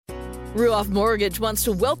Ruoff Mortgage wants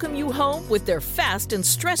to welcome you home with their fast and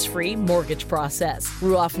stress-free mortgage process.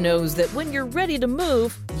 Ruoff knows that when you're ready to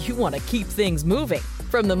move, you want to keep things moving.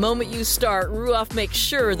 From the moment you start, Ruoff makes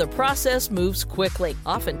sure the process moves quickly,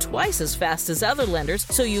 often twice as fast as other lenders,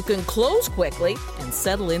 so you can close quickly and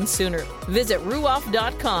settle in sooner. Visit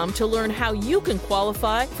ruoff.com to learn how you can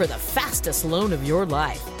qualify for the fastest loan of your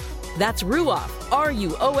life. That's Ruoff,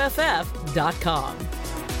 RUOFF.com.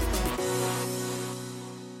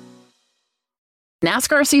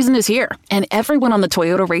 NASCAR season is here, and everyone on the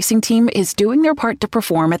Toyota racing team is doing their part to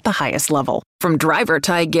perform at the highest level. From driver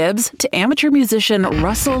Ty Gibbs to amateur musician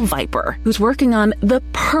Russell Viper, who's working on the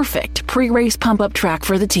perfect pre-race pump-up track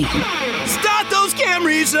for the team. Start those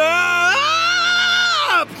Camrys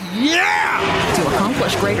up! Yeah! To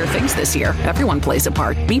accomplish greater things this year, everyone plays a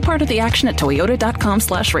part. Be part of the action at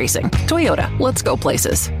toyota.com/racing. Toyota, let's go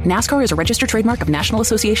places. NASCAR is a registered trademark of National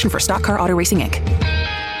Association for Stock Car Auto Racing, Inc.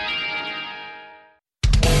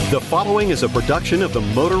 The following is a production of the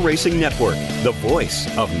Motor Racing Network, the voice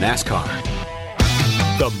of NASCAR.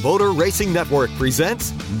 The Motor Racing Network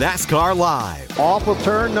presents NASCAR Live. Off of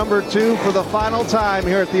turn number 2 for the final time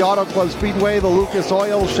here at the Auto Club Speedway. The Lucas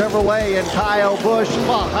Oil Chevrolet and Kyle Busch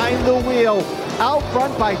behind the wheel. Out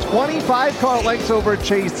front by 25 car lengths over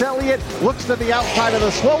Chase Elliott. Looks to the outside of the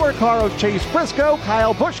slower car of Chase Briscoe.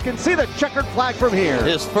 Kyle Busch can see the checkered flag from here.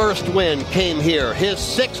 His first win came here. His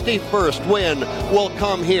 61st win will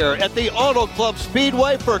come here at the Auto Club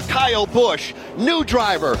Speedway for Kyle Busch. New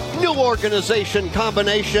driver, new organization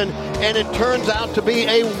combination, and it turns out to be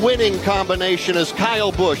a winning combination as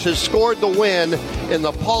Kyle Busch has scored the win in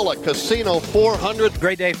the Pollock Casino 400.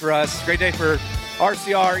 Great day for us. Great day for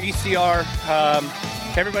RCR, ECR,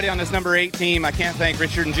 everybody on this number 8 team. I can't thank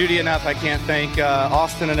Richard and Judy enough. I can't thank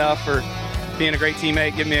Austin enough for being a great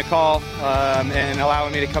teammate, giving me a call, and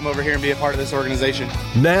allowing me to come over here and be a part of this organization.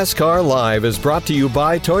 NASCAR Live is brought to you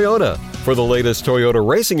by Toyota. For the latest Toyota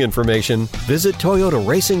racing information, visit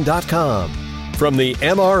toyotaracing.com. From the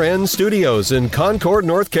MRN Studios in Concord,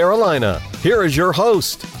 North Carolina, here is your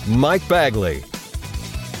host, Mike Bagley.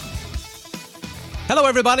 Hello,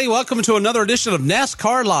 everybody. Welcome to another edition of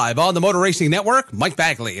NASCAR Live on the Motor Racing Network. Mike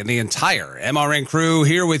Bagley and the entire MRN crew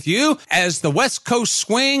here with you as the West Coast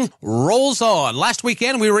swing rolls on. Last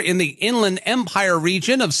weekend, we were in the Inland Empire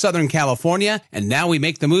region of Southern California, and now we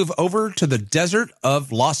make the move over to the desert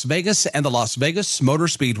of Las Vegas and the Las Vegas Motor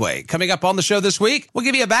Speedway. Coming up on the show this week, we'll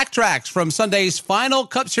give you a backtracks from Sunday's final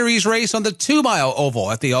Cup Series race on the 2-mile oval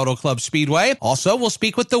at the Auto Club Speedway. Also, we'll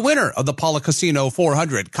speak with the winner of the Pollock Casino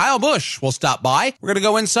 400. Kyle Busch will stop by. We're going to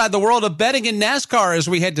go inside the world of betting in NASCAR as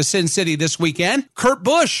we head to Sin City this weekend. Kurt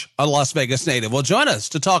Busch, a Las Vegas native, will join us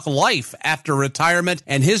to talk life after retirement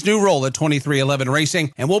and his new role at 2311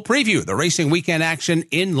 Racing. And we'll preview the racing weekend action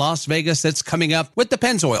in Las Vegas that's coming up with the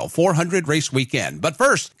Pennzoil 400 race weekend. But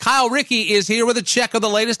first, Kyle Rickey is here with a check of the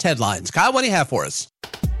latest headlines. Kyle, what do you have for us?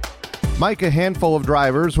 Mike, a handful of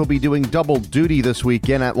drivers will be doing double duty this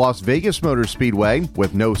weekend at Las Vegas Motor Speedway.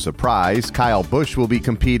 With no surprise, Kyle Busch will be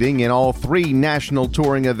competing in all 3 national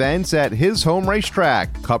touring events at his home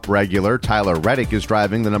racetrack. Cup regular Tyler Reddick is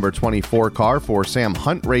driving the number 24 car for Sam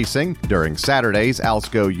Hunt Racing during Saturday's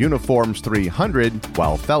Alsco Uniforms 300,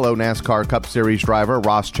 while fellow NASCAR Cup Series driver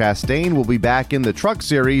Ross Chastain will be back in the Truck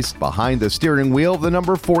Series behind the steering wheel of the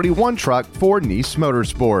number 41 truck for Nice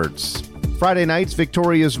Motorsports. Friday night's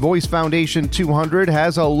Victoria's Voice Foundation 200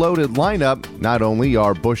 has a loaded lineup. Not only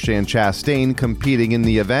are Busch and Chastain competing in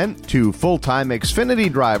the event, 2 full-time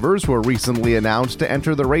Xfinity drivers were recently announced to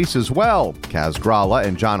enter the race as well. Kaz Grala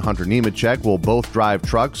and John Hunter Nemechek will both drive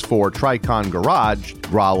trucks for Tricon Garage,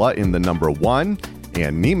 Grala in the number 1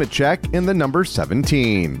 and Nemechek in the number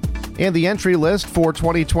 17. And the entry list for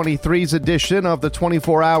 2023's edition of the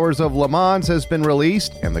 24 Hours of Le Mans has been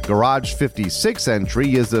released, and the Garage 56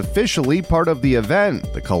 entry is officially part of the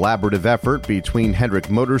event. The collaborative effort between Hendrick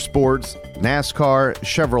Motorsports, NASCAR,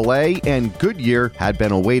 Chevrolet, and Goodyear had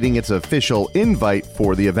been awaiting its official invite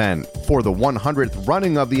for the event. For the 100th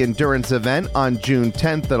running of the endurance event on June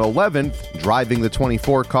 10th and 11th, driving the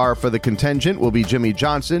 24 car for the contingent will be Jimmy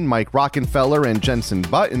Johnson, Mike Rockenfeller, and Jenson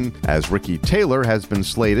Button, as Ricky Taylor has been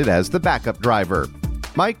slated as the backup driver.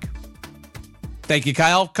 Mike? Thank you,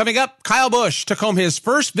 Kyle. Coming up, Kyle Busch took home his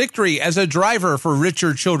first victory as a driver for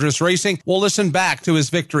Richard Childress Racing. We'll listen back to his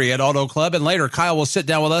victory at Auto Club, and later Kyle will sit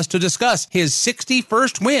down with us to discuss his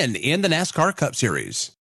 61st win in the NASCAR Cup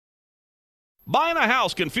Series. Buying a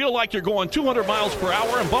house can feel like you're going 200 miles per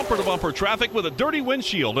hour in bumper-to-bumper traffic with a dirty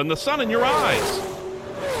windshield and the sun in your eyes.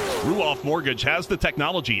 Ruoff Mortgage has the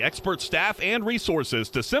technology, expert staff, and resources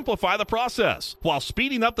to simplify the process while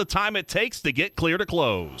speeding up the time it takes to get clear to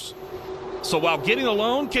close. So while getting a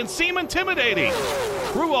loan can seem intimidating,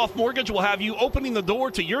 Ruoff Mortgage will have you opening the door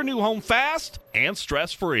to your new home fast and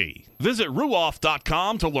stress-free. Visit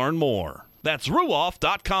Ruoff.com to learn more. That's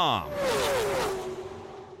Ruoff.com.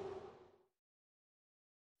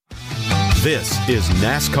 This is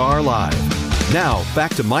NASCAR Live. Now,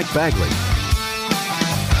 back to Mike Bagley.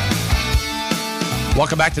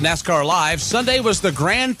 Welcome back to NASCAR Live. Sunday was the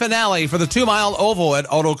grand finale for the 2-mile oval at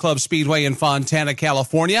Auto Club Speedway in Fontana,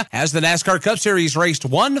 California, as the NASCAR Cup Series raced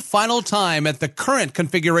one final time at the current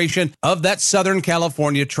configuration of that Southern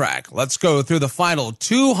California track. Let's go through the final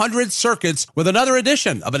 200 circuits with another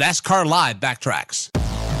edition of a NASCAR Live Backtracks.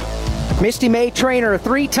 Misty May Trainer,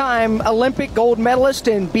 3-time Olympic gold medalist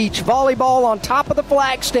in beach volleyball, on top of the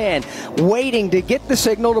flag stand, waiting to get the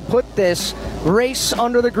signal to put this race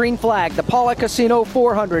under the green flag. The Paula Casino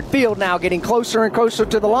 400 field now getting closer and closer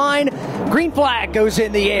to the line. Green flag goes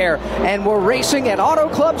in the air, and we're racing at Auto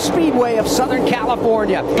Club Speedway of Southern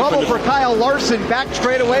California. Trouble for Kyle Larson. Back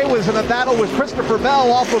straightaway was in a battle with Christopher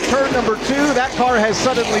Bell off of turn number 2. That car has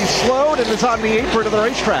suddenly slowed and is on the apron of the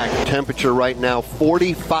racetrack. Temperature right now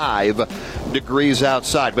 45 degrees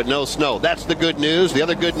outside, but no snow. That's the good news. The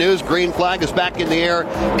other good news, green flag is back in the air,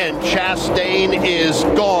 and Chastain is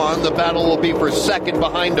gone. The battle will be for second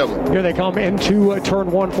behind him. Here they come into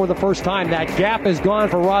turn 1 for the first time. That gap is gone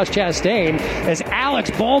for Ross Chastain as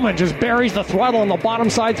Alex Bowman just buries the throttle on the bottom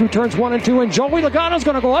side through turns 1 and 2, and Joey Logano's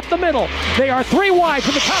going to go up the middle. They are 3 wide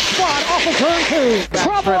for the top spot off of turn 2.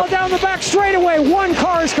 Trouble down the back straightaway. One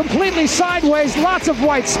car is completely sideways, lots of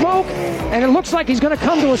white smoke, and it looks like he's going to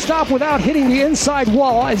come to a stop without hitting the inside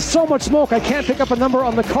wall. It's so much smoke I can't pick up a number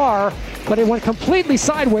on the car, but it went completely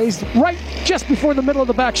sideways right just before the middle of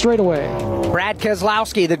the back straightaway. Brad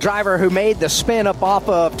Keselowski, the driver who made the spin up off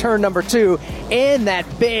of turn number 2, in that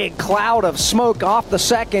big cloud of smoke off the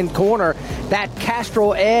second corner. That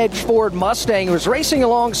Castrol Edge Ford Mustang was racing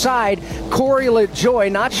alongside Corey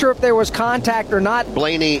LaJoie. Not sure if there was contact or not.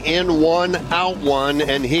 Blaney in 1, out 1,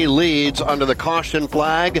 and he leads under the caution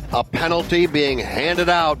flag. A penalty being handed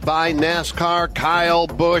out by NASCAR. Kyle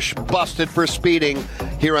Busch busted for speeding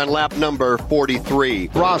here on lap number 43.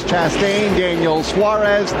 Ross Chastain, Daniel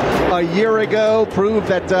Suarez, a year ago proved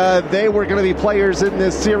that they were going to be players in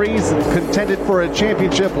this series and contended for a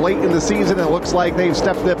championship late in the season. It looks like they've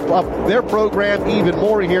stepped up their program even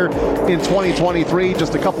more here in 2023.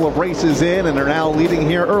 Just a couple of races in, and are now leading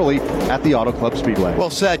here early at the Auto Club Speedway.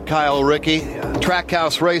 Well said, Kyle Rickey.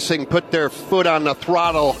 Trackhouse Racing put their foot on the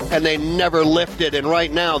throttle, and they never lifted. And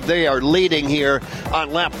right now they are leading here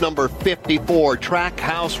on lap number 54.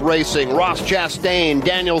 Trackhouse Racing, Ross Chastain,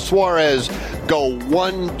 Daniel Suarez go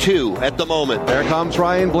 1-2 at the moment. There comes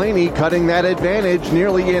Ryan Blaney, cutting that advantage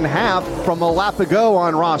nearly in half from a lap ago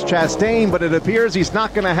on Ross Chastain, but it appears he's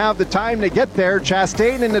not going to have the time to get there.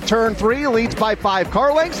 Chastain into turn 3 leads by 5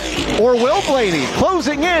 car lengths, or will Blaney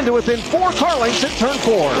closing in to within 4 car lengths at turn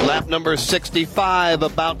 4. Lap number 65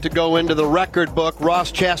 about to go into the record book.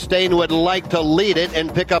 Ross Chastain would like to lead it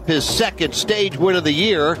and pick up his second stage win of the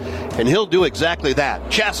year, and he'll do exactly that.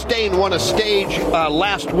 Chastain won a stage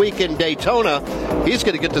last week in Daytona. He's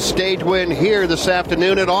going to get the stage win here this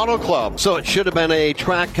afternoon at Auto Club. So it should have been a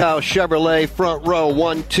Trackhouse Chevrolet front row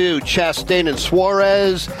 1-2. Chastain and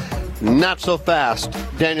Suarez, not so fast.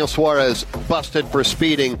 Daniel Suarez busted for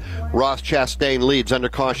speeding. Ross Chastain leads under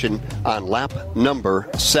caution on lap number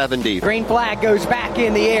 70. Green flag goes back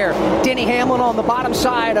in the air. Denny Hamlin on the bottom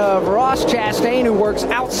side of Ross Chastain, who works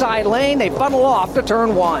outside lane. They funnel off to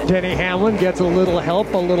turn 1. Denny Hamlin gets a little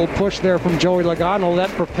help, a little push there from Joey Logano. That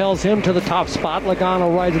propels him to the top spot.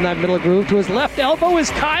 Logano rides in that middle groove. To his left elbow is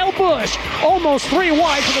Kyle Busch. Almost 3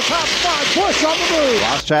 wide to the top spot. Busch on the move.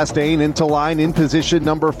 Ross Chastain into line in position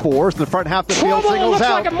number 4. The front half of the field singles looks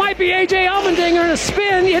out. Like it might be A.J. Allmendinger in a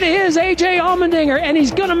spin. It is A.J. Allmendinger, and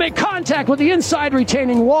he's going to make contact with the inside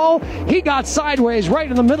retaining wall. He got sideways right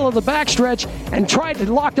in the middle of the backstretch and tried to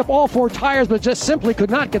lock up all 4 tires, but just simply could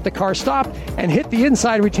not get the car stopped and hit the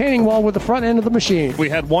inside retaining wall with the front end of the machine. We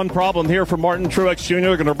had one problem here for Martin Truex Jr.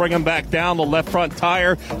 They're going to bring him back down. The left front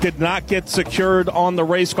tire did not get secured on the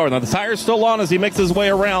race car. Now, the tire's still on as he makes his way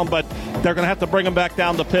around, but they're going to have to bring him back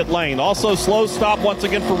down to pit lane. Also, slow stop once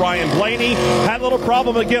again for Ryan Blaney. Had a little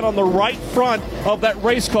problem again on the right front of that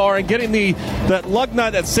race car and getting that lug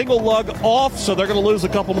nut, that single lug off, so they're going to lose a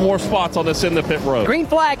couple more spots on this in the pit road. Green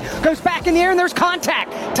flag goes back in the air, and there's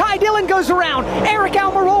contact. Ty Dillon goes around. Eric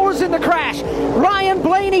Almirola's in the crash. Ryan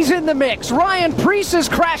Blaney's in the mix. Ryan Preece is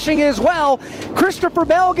crashing as well. Christopher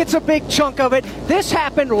Bell gets a big chunk of it. This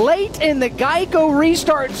happened late in the Geico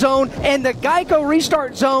restart zone, and the Geico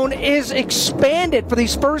restart zone is expanded for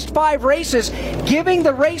these first 5 races, giving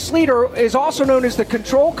the race leader, is also known as the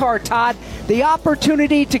control car, Todd, spot. The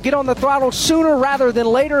opportunity to get on the throttle sooner rather than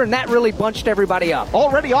later, and that really bunched everybody up.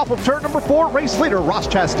 Already off of turn number 4, race leader Ross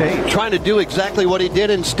Chastain. Trying to do exactly what he did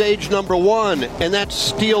in stage number 1, and that's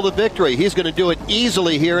steal the victory. He's going to do it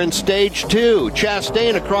easily here in stage 2.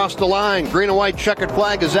 Chastain across the line. Green and white checkered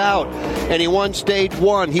flag is out, and he won stage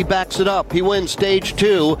 1. He backs it up. He wins stage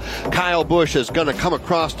 2. Kyle Busch is going to come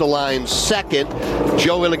across the line second.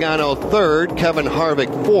 Joey Logano third. Kevin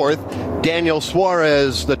Harvick fourth. Daniel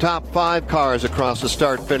Suarez, the top 5 cars across the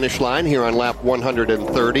start-finish line here on lap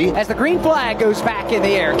 130. As the green flag goes back in the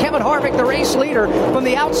air, Kevin Harvick, the race leader, from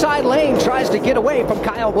the outside lane, tries to get away from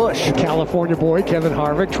Kyle Busch. The California boy, Kevin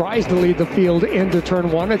Harvick, tries to lead the field into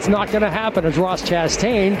turn 1. It's not going to happen as Ross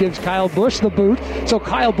Chastain gives Kyle Busch the boot. So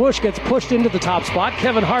Kyle Busch gets pushed into the top spot.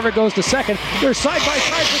 Kevin Harvick goes to second. They're side by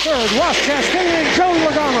side for third. Ross Chastain and Joey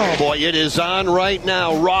Logano. Boy, it is on right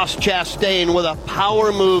now. Ross Chastain with a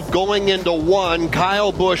power move going into 1.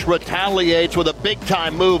 Kyle Busch retaliates with a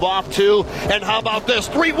big-time move off 2. And how about this?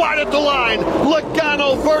 3 wide at the line.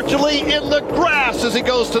 Logano virtually in the grass as he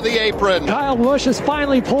goes to the apron. Kyle Busch has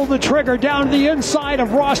finally pulled the trigger down to the inside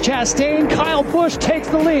of Ross Chastain. Kyle Busch takes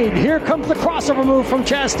the lead. Here comes the crossover move from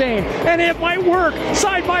Chastain. And it might work.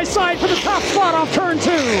 Side by side for the top spot off turn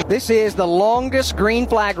 2. This is the longest green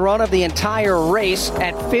flag run of the entire race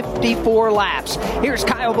at 54 laps. Here's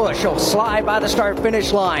Kyle Busch. He'll slide by the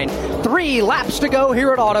start-finish line. 3 laps to go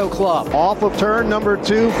here at Auto Club. Off of turn number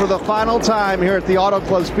 2 for the final time here at the Auto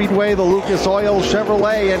Club Speedway, the Lucas Oil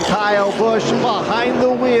Chevrolet, and Kyle Busch behind the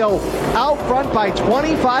wheel. Out front by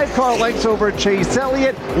 25 car lengths over Chase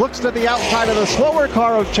Elliott. Looks to the outside of the slower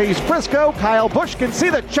car of Chase Briscoe. Kyle Busch can see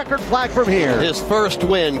the checkered flag from here. His first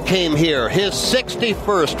win came here. His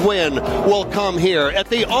 61st win will come here at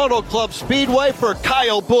the Auto Club Speedway for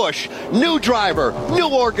Kyle Busch. New driver, new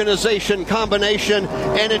organization combination,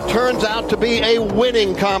 and it turns out to be a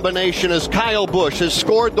winning combination as Kyle Busch has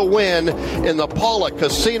scored the win in the Paula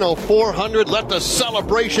Casino 400. Let the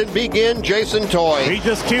celebration begin. Jason Toy. He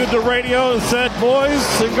just cued the radio and said,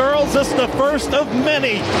 boys and girls, this is the first of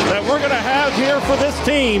many that we're going to have here for this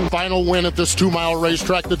team. Final win at this 2-mile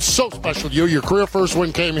racetrack that's so special to you. Your career first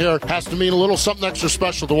win came here. Has to mean a little something extra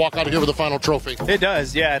special to walk out of here with the final trophy. It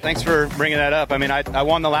does, yeah. Thanks for bringing that up. I mean, I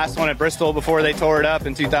won the last one at Bristol before they tore it up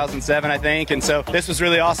in 2007, I think, and so this was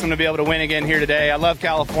really awesome to be able to win again here today. I love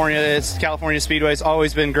California. California Speedway has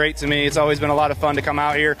always been great to me. It's always been a lot of fun to come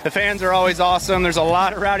out here. The fans are always awesome. There's a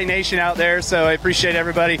lot of Rowdy Nation out there, so I appreciate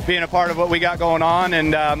everybody being a part of what we got going on,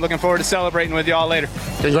 and I'm looking forward to celebrating with you all later.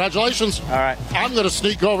 Congratulations. All right. I'm going to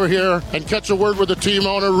sneak over here and catch a word with the team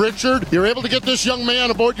owner. Richard, you're able to get this young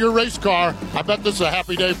man aboard your race car. I bet this is a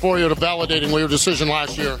happy day for you to validating your decision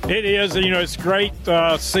last year. It is. You know, it's great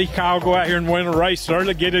to see Kyle go out here and win a race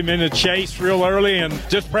early, get him in the chase real early, and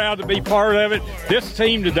just proud to be part of it. This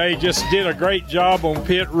team today just did a great job on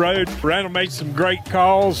pit road. Randall made some great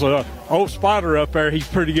calls. Old Spotter up there, he's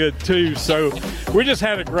pretty good too. So we just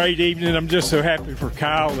had a great evening. I'm just so happy for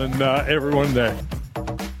Kyle and everyone there.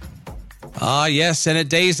 Yes, and at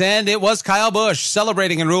day's end, it was Kyle Busch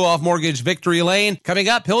celebrating in Ruoff Mortgage Victory Lane. Coming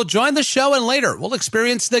up, he'll join the show, and later we'll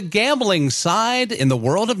experience the gambling side in the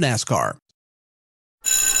world of NASCAR.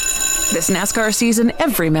 This NASCAR season,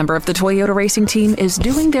 every member of the Toyota racing team is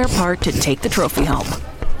doing their part to take the trophy home.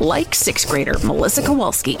 Like 6th grader Melissa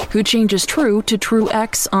Kowalski, who changes true to True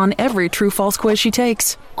X on every true-false quiz she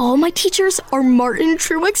takes. All my teachers are Martin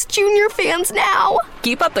Truex Jr. fans now.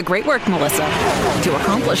 Keep up the great work, Melissa. To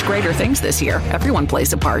accomplish greater things this year, everyone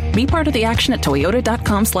plays a part. Be part of the action at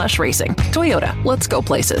toyota.com/racing. Toyota, let's go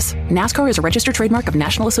places. NASCAR is a registered trademark of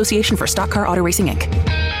National Association for Stock Car Auto Racing, Inc.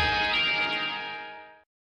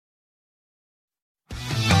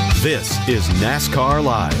 This is NASCAR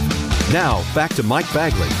Live. Now, back to Mike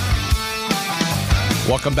Bagley.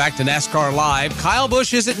 Welcome back to NASCAR Live. Kyle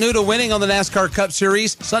Busch isn't new to winning on the NASCAR Cup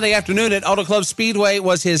Series. Sunday afternoon at Auto Club Speedway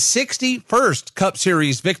was his 61st Cup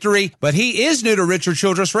Series victory, but he is new to Richard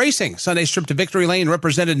Childress Racing. Sunday's trip to Victory Lane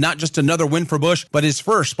represented not just another win for Busch, but his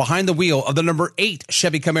first behind the wheel of the number 8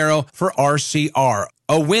 Chevy Camaro for RCR.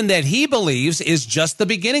 A win that he believes is just the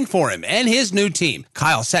beginning for him and his new team.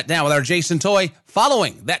 Kyle sat down with our Jason Toy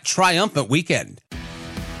following that triumphant weekend.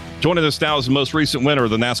 Joining us now is the most recent winner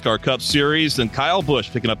of the NASCAR Cup Series, and Kyle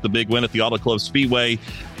Busch picking up the big win at the Auto Club Speedway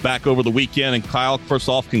back over the weekend. And Kyle, first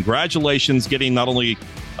off, congratulations getting not only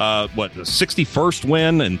the 61st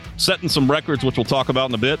win and setting some records, which we'll talk about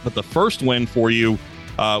in a bit, but the first win for you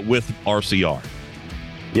with RCR.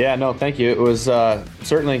 Yeah, no, thank you. It was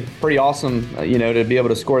certainly pretty awesome, to be able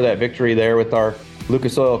to score that victory there with our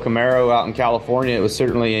Lucas Oil Camaro out in California. It was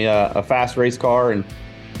certainly a fast race car, and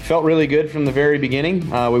felt really good from the very beginning.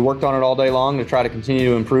 We worked on it all day long to try to continue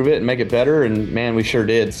to improve it and make it better, and man, we sure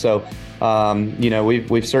did. So,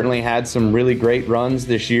 we've certainly had some really great runs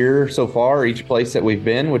this year so far, each place that we've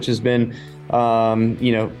been, which has been,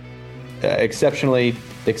 exceptionally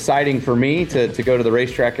exciting for me to go to the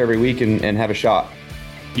racetrack every week and have a shot.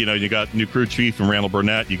 You got new crew chief from Randall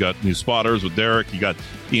Burnett. You got new spotters with Derek. You got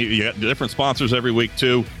different sponsors every week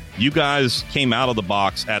too. You guys came out of the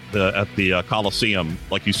box at the Coliseum,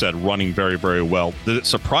 like you said, running very, very well. Did it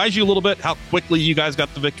surprise you a little bit how quickly you guys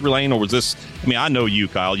got the victory lane, or was this? I mean, I know you,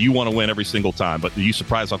 Kyle. You want to win every single time, but are you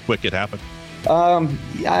surprised how quick it happened?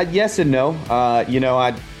 Yes and no.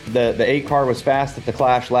 The 8 car was fast at the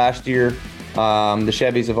Clash last year. The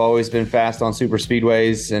Chevys have always been fast on super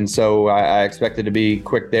speedways, and so I expected to be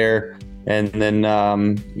quick there. And then,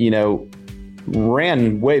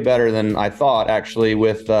 ran way better than I thought actually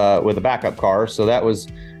with a backup car. So that was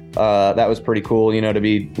pretty cool, to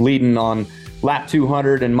be leading on lap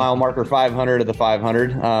 200 and mile marker 500 of the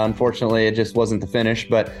 500. Unfortunately, it just wasn't the finish,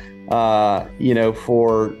 but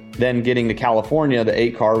for then getting to California, the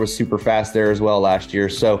 8 car was super fast there as well last year.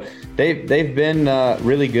 So they've been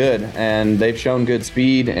really good, and they've shown good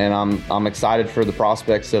speed, and I'm excited for the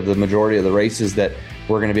prospects of the majority of the races that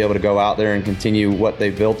we're going to be able to go out there and continue what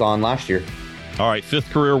they built on last year. All right, 5th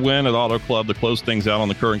career win at Auto Club to close things out on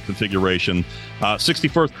the current configuration.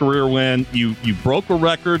 61st career win. You broke a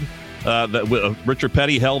record that Richard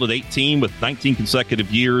Petty held at 18 with 19 consecutive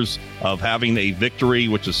years of having a victory,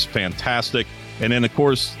 which is fantastic. And then, of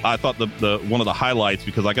course, I thought the one of the highlights,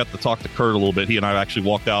 because I got to talk to Kurt a little bit. He and I actually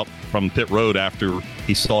walked out from pit road after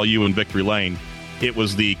he saw you in victory lane. It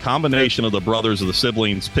was the combination of the brothers, of the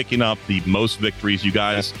siblings, picking up the most victories. You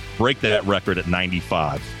guys break that record at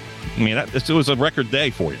 95. I mean, it was a record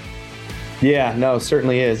day for you. Yeah, no, it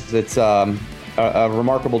certainly is. It's a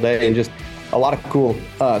remarkable day, and just a lot of cool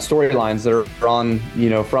storylines that are on,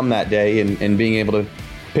 from that day, and being able to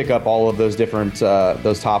pick up all of those different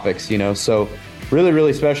those topics, So really,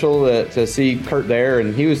 really special to see Kurt there,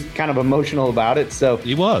 and he was kind of emotional about it. So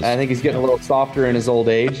he was. I think he's getting a little softer in his old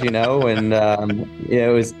age, and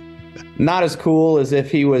it was not as cool as if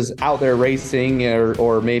he was out there racing,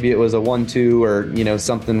 or maybe it was a 1-2 or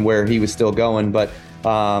something where he was still going. But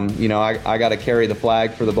I got to carry the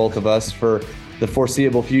flag for the both of us for the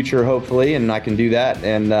foreseeable future, hopefully, and I can do that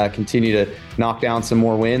and continue to knock down some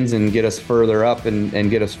more wins and get us further up and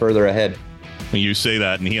get us further ahead. When you say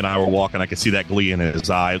that, and he and I were walking, I could see that glee in his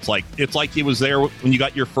eye. It's like he was there when you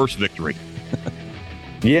got your first victory.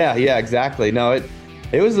 Yeah, exactly. No,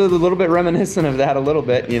 it was a little bit reminiscent of that a little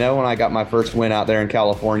bit, when I got my first win out there in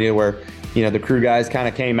California, where the crew guys kind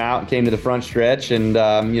of came out and came to the front stretch, and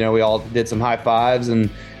we all did some high fives and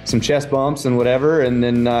some chest bumps and whatever, and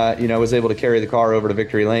then was able to carry the car over to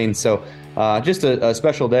victory lane. So just a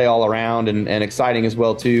special day all around, and exciting as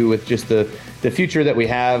well too, with just the future that we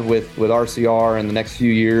have with RCR in the next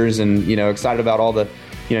few years, and excited about all the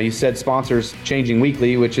you said sponsors changing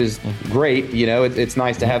weekly, which is great. It's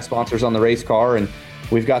nice to have sponsors on the race car, and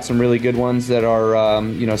we've got some really good ones that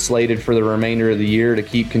are slated for the remainder of the year to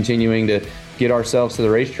keep continuing to get ourselves to the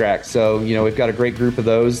racetrack. So we've got a great group of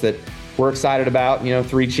those that we're excited about.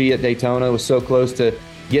 3Chi at Daytona was so close to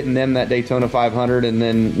getting them that Daytona 500, and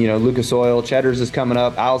then Lucas Oil, Cheddar's is coming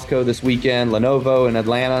up, Alsco this weekend, Lenovo in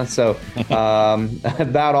Atlanta. So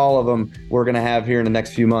about all of them we're going to have here in the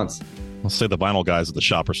next few months. I'll say the vinyl guys at the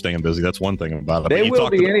shop are staying busy. That's one thing about it. They will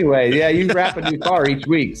be anyway. Yeah, you wrap a new car each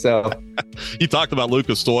week. So you talked about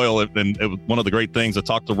Lucas Oil, and it was one of the great things. I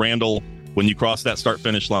talked to Randall when you cross that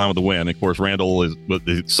start-finish line with the win. Of course, Randall is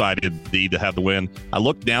excited to have the win. I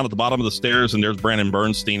looked down at the bottom of the stairs, and there's Brandon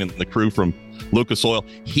Bernstein and the crew from Lucas Oil.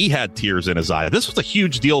 He had tears in his eye. This was a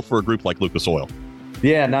huge deal for a group like Lucas Oil.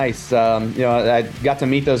 Yeah, nice. I got to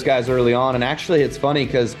meet those guys early on, and actually it's funny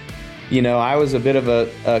because I was a bit of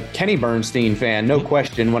a Kenny Bernstein fan, no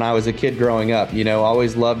question, when I was a kid growing up.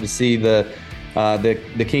 Always loved to see the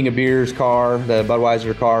King of Beers car, the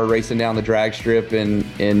Budweiser car, racing down the drag strip in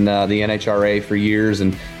the NHRA for years,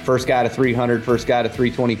 and first guy to 300, first guy to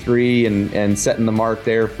 323, and setting the mark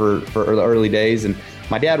there for the early days. And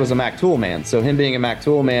my dad was a Mac Tool man, so him being a Mac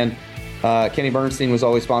Tool man, Kenny Bernstein was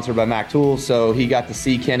always sponsored by Mac Tool, so he got to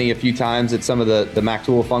see Kenny a few times at some of the Mac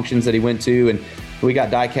Tool functions that he went to, and we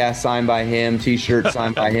got die-cast signed by him, T-shirts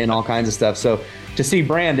signed by him, all kinds of stuff. So to see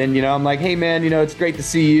Brandon, I'm like, hey, man, it's great to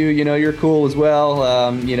see you. You're cool as well.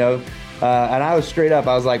 And I was straight up.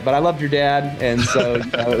 I was like, but I loved your dad. And so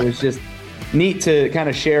it was just neat to kind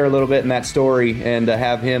of share a little bit in that story, and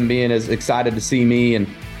have him being as excited to see me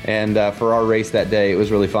and for our race that day. It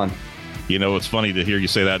was really fun. You know, it's funny to hear you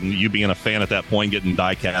say that, and you being a fan at that point, getting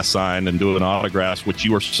die-cast signed and doing autographs, which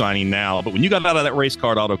you are signing now. But when you got out of that race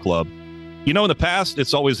car at Auto Club, you know, in the past,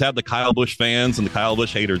 it's always had the Kyle Busch fans and the Kyle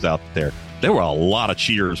Busch haters out there. There were a lot of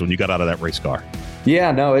cheers when you got out of that race car.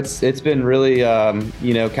 Yeah, no, it's been really,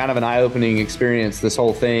 you know, kind of an eye-opening experience, this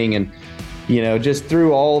whole thing. And, you know, just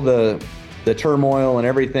through all the turmoil and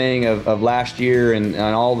everything of last year and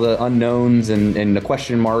all the unknowns and the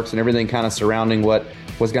question marks and everything kind of surrounding what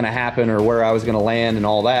was going to happen or where I was going to land and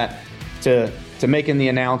all that, to making the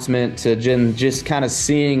announcement, to just kind of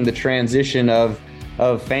seeing the transition of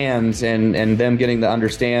fans and them getting to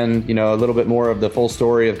understand, you know, a little bit more of the full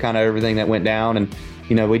story of kind of everything that went down. And,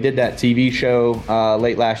 you know, we did that TV show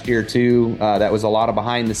late last year too. That was a lot of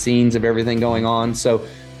behind the scenes of everything going on. So,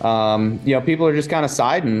 you know, people are just kind of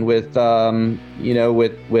siding with, you know,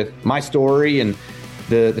 with my story and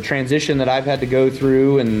the transition that I've had to go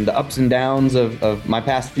through and the ups and downs of my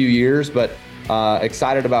past few years, but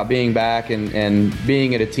excited about being back and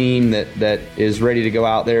being at a team that is ready to go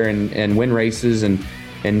out there and win races and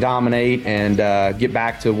dominate and get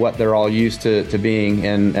back to what they're all used to being,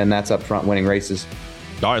 and that's up front winning races.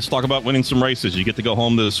 All right, let's talk about winning some races. You get to go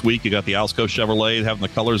home this week. You got the Alsco Chevrolet having the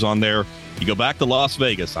colors on there. You go back to Las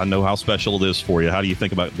Vegas. I know how special it is for you. How do you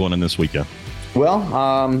think about going in this weekend? Well,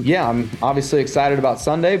 yeah, I'm obviously excited about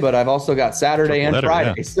Sunday, but I've also got Saturday and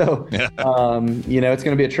Friday. Yeah. So, you know, it's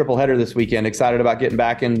going to be a triple header this weekend. Excited about getting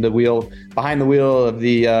back in behind the wheel of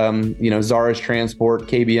the, you know, Zara's Transport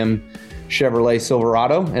KBM Chevrolet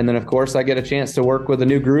Silverado. And then, of course, I get a chance to work with a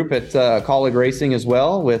new group at Colleague Racing as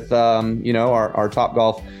well with, you know, our Top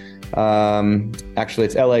Golf. Actually,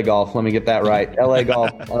 it's LA Golf. Let me get that right. LA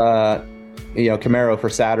Golf, you know, Camaro for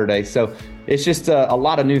Saturday. So it's just a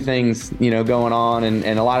lot of new things, you know, going on and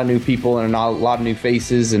a lot of new people and a lot of new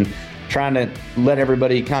faces and trying to let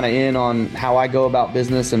everybody kind of in on how I go about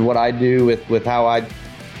business and what I do with how I,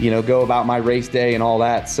 you know, go about my race day and all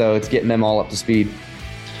that. So it's getting them all up to speed.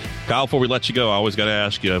 Kyle, before we let you go, I always got to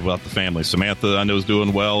ask you about the family. Samantha, I know, is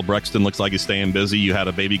doing well. Brexton looks like he's staying busy. You had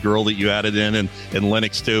a baby girl that you added in, and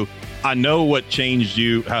Lennox too. I know what changed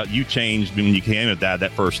you, how you changed when you became a dad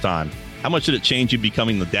that first time. How much did it change you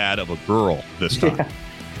becoming the dad of a girl this time?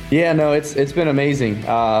 Yeah, no, it's been amazing.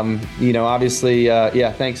 You know, obviously,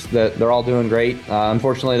 yeah, thanks. They're all doing great.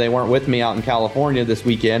 Unfortunately, they weren't with me out in California this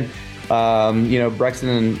weekend. You know, Brexton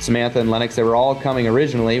and Samantha and Lennox, they were all coming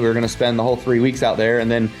originally. We were going to spend the whole 3 weeks out there, and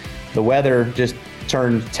then the weather just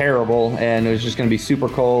turned terrible, and it was just going to be super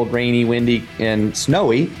cold, rainy, windy, and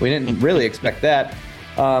snowy. We didn't really expect that.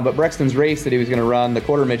 But Brexton's race that he was going to run, the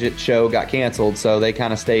quarter midget show, got canceled, so they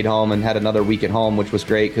kind of stayed home and had another week at home, which was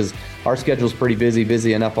great because our schedule's pretty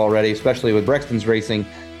busy enough already, especially with Brexton's racing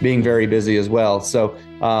being very busy as well. So,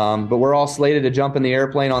 but we're all slated to jump in the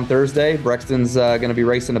airplane on Thursday. Brexton's going to be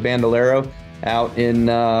racing a Bandolero out in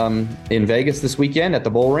Vegas this weekend at the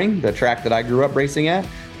Bull Ring, the track that I grew up racing at.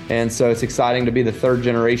 And so it's exciting to be the third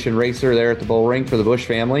generation racer there at the Bull Ring for the Busch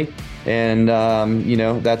family. And, you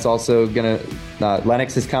know, that's also going to,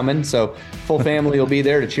 Lennox is coming. So full family will be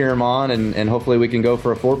there to cheer him on, and hopefully we can go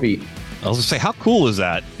for a four-peat. I was going to say, how cool is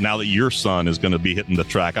that now that your son is going to be hitting the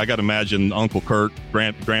track? I got to imagine Uncle Kurt,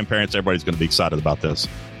 grandparents, everybody's going to be excited about this.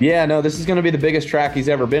 Yeah, no, this is going to be the biggest track he's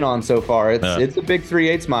ever been on so far. It's a big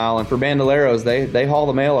 3/8 mile, and for Bandoleros, they haul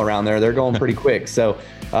the mail around there. They're going pretty quick. So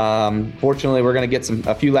fortunately, we're going to get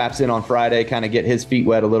a few laps in on Friday, kind of get his feet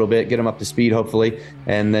wet a little bit, get him up to speed, hopefully,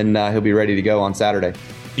 and then he'll be ready to go on Saturday.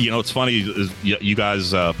 You know, it's funny, you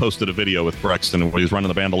guys posted a video with Brexton when he was running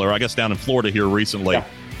the Bandolero, I guess down in Florida here recently. Yeah.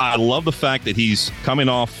 I love the fact that he's coming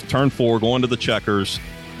off turn 4, going to the checkers.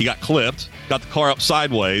 He got clipped, got the car up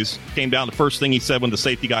sideways, came down. The first thing he said when the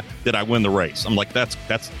safety guy, did I win the race? I'm like, that's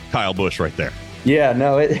Kyle Busch right there. Yeah,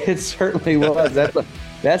 no, it certainly was.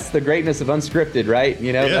 That's the greatness of unscripted, right?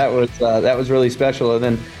 You know, yeah. that was really special. And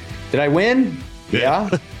then, did I win? Yeah.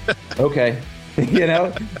 Okay. You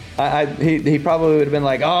know, he probably would have been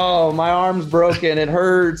like, oh, my arm's broken, it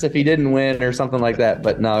hurts, if he didn't win or something like that.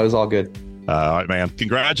 But no, it was all good. All right, man.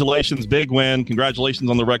 Congratulations. Big win. Congratulations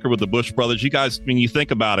on the record with the Busch brothers. You guys, when you think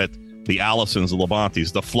about it, the Allisons, the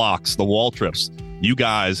Labontes, the Flocks, the Waltrips, you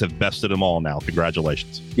guys have bested them all now.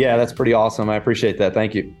 Congratulations. Yeah, that's pretty awesome. I appreciate that.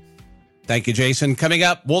 Thank you. Thank you, Jason. Coming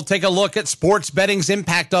up, we'll take a look at sports betting's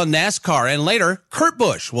impact on NASCAR. And later, Kurt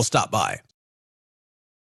Busch will stop by.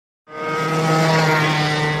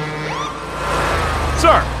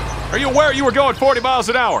 Sir, are you aware you were going 40 miles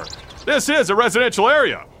an hour? This is a residential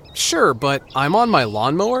area. Sure, but I'm on my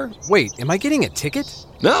lawnmower? Wait, am I getting a ticket?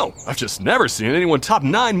 No, I've just never seen anyone top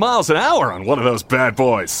 9 miles an hour on one of those bad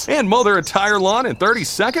boys. And mow their entire lawn in 30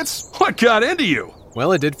 seconds? What got into you?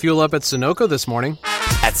 Well, it did fuel up at Sunoco this morning.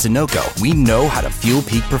 At Sunoco, we know how to fuel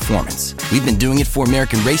peak performance. We've been doing it for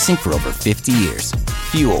American racing for over 50 years.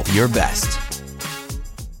 Fuel your best.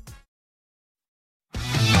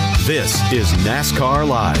 This is NASCAR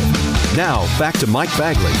Live. Now, back to Mike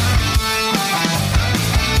Bagley.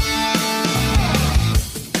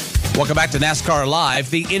 Welcome back to NASCAR Live.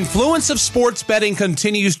 The influence of sports betting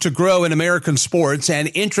continues to grow in American sports, and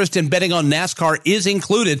interest in betting on NASCAR is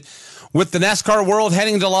included. With the NASCAR World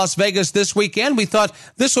heading to Las Vegas this weekend, we thought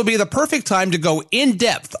this would be the perfect time to go in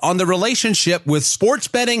depth on the relationship with sports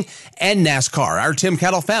betting and NASCAR. Our Tim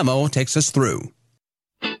Catalfamo takes us through.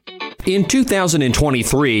 In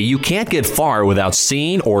 2023, you can't get far without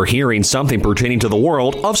seeing or hearing something pertaining to the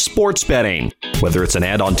world of sports betting. Whether it's an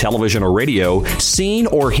ad on television or radio, seeing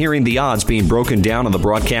or hearing the odds being broken down on the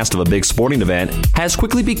broadcast of a big sporting event has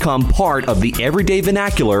quickly become part of the everyday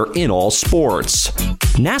vernacular in all sports.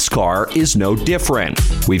 NASCAR is no different.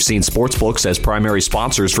 We've seen sportsbooks as primary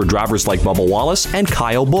sponsors for drivers like Bubba Wallace and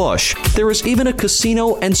Kyle Busch. There is even a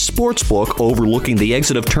casino and sportsbook overlooking the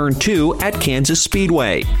exit of Turn 2 at Kansas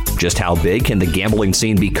Speedway. Just how big can the gambling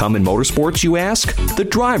scene become in motorsports, you ask? The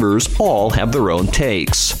drivers all have their own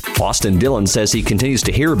takes. Austin Dillon says he continues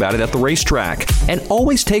to hear about it at the racetrack and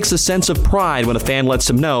always takes a sense of pride when a fan lets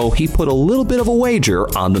him know he put a little bit of a wager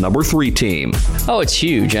on the number 3 team. Oh, it's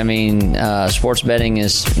huge. I mean, sports betting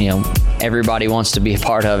is, everybody wants to be a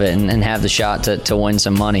part of it and have the shot to win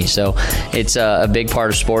some money. So it's a big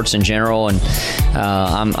part of sports in general, and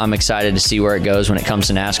I'm excited to see where it goes when it comes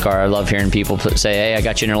to NASCAR. I love hearing people say, hey, I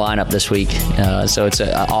got you in your lineup this week. So it's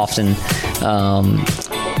an often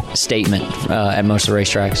statement at most of the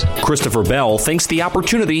racetracks. Christopher Bell thinks the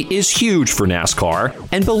opportunity is huge for NASCAR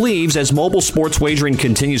and believes as mobile sports wagering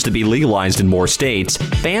continues to be legalized in more states,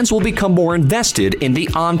 fans will become more invested in the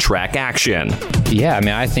on-track action. Yeah, I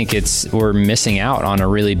mean, I think we're missing out on a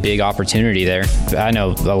really big opportunity there. I know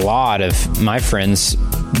a lot of my friends,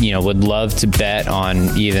 would love to bet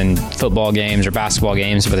on even football games or basketball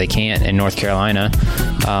games, but they can't in North Carolina.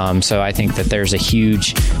 So I think that there's a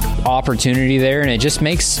huge opportunity there, and it just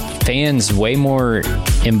makes fans way more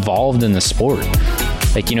involved in the sport.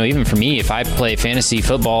 Like, even for me, if I play fantasy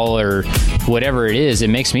football or whatever it is, it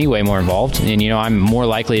makes me way more involved. And, I'm more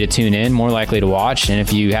likely to tune in, more likely to watch. And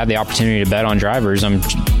if you have the opportunity to bet on drivers,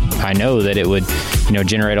 I know that it would,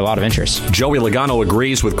 generate a lot of interest. Joey Logano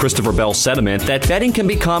agrees with Christopher Bell's sentiment that betting can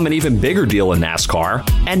become an even bigger deal in NASCAR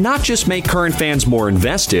and not just make current fans more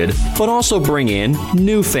invested, but also bring in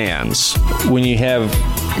new fans. When you have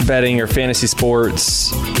betting or fantasy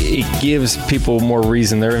sports, it gives people more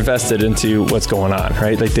reason. They're invested into what's going on,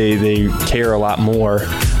 right? Like they care a lot more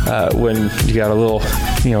when you got a little,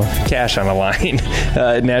 cash on the line.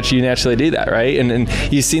 You naturally do that, right? And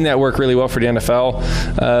you've seen that work really well for the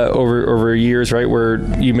NFL over years, right? Where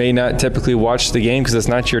you may not typically watch the game because it's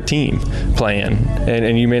not your team playing,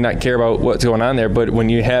 and you may not care about what's going on there. But when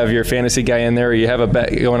you have your fantasy guy in there, or you have a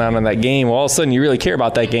bet going on that game, well, all of a sudden you really care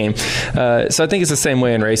about that game. So I think it's the same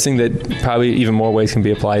way in racing, that probably even more ways can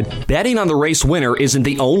be applied. Betting on the race winner isn't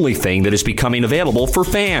the only thing that is becoming available for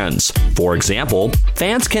fans. For example,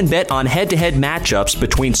 fans can bet on head-to-head matchups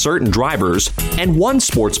between certain drivers, and one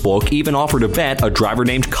sportsbook even offered a bet a driver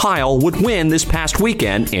named Kyle would win this past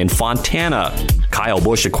weekend in Fontana. Kyle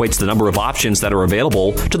Busch equates the number of options that are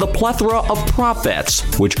available to the plethora of prop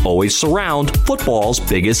bets, which always surround football's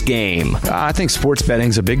biggest game. I think sports betting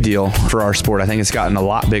is a big deal for our sport. I think it's gotten a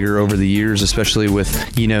lot bigger over the years, especially with,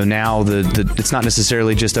 now it's not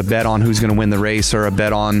necessarily just a bet on who's going to win the race or a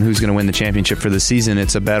bet on who's going to win the championship for the season.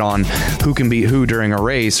 It's a bet on who can beat who during a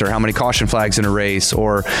race, or how many caution flags in a race,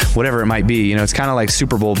 or whatever it might be. It's kind of like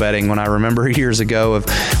Super Bowl betting. When I remember years ago of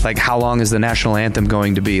like, how long is the national anthem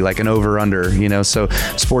going to be, like an over-under, so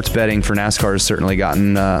sports betting for NASCAR has certainly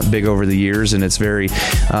gotten big over the years, and it's very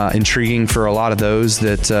intriguing for a lot of those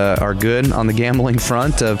that are good on the gambling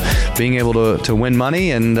front of being able to win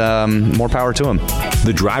money, and more power to them.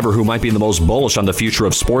 The driver who might be the most bullish on the future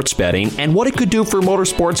of sports betting and what it could do for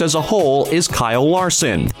motorsports as a whole is Kyle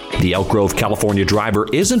Larson. The Elk Grove, California driver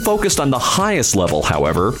isn't focused on the highest level,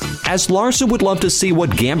 however, as Larson would love to see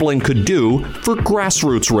what gambling could do for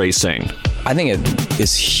grassroots racing. I think it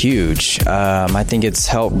is huge. I think it's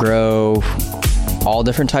helped grow all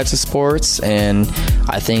different types of sports, and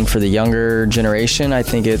I think for the younger generation, I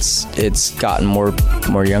think it's gotten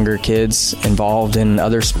more younger kids involved in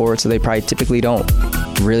other sports that they probably typically don't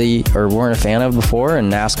really or weren't a fan of before,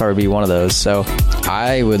 and NASCAR would be one of those. So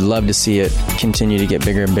I would love to see it continue to get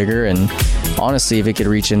bigger and bigger, and honestly, if it could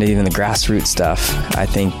reach into even the grassroots stuff, I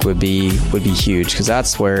think would be huge, because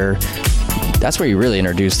that's where that's where you really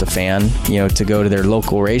introduce the fan, to go to their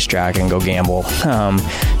local racetrack and go gamble.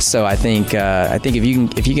 So I think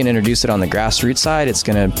if you can introduce it on the grassroots side, it's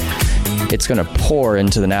gonna pour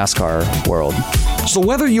into the NASCAR world. So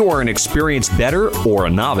whether you are an experienced bettor or a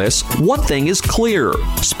novice, one thing is clear.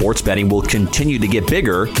 Sports betting will continue to get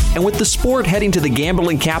bigger, and with the sport heading to the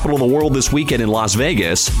gambling capital of the world this weekend in Las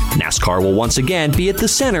Vegas, NASCAR will once again be at the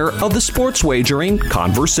center of the sports wagering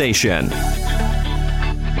conversation.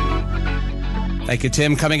 Thank you,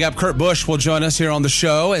 Tim. Coming up, Kurt Busch will join us here on the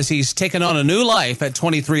show as he's taken on a new life at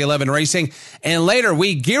 2311 Racing. And later,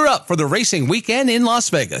 we gear up for the racing weekend in Las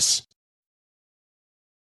Vegas.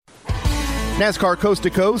 NASCAR Coast to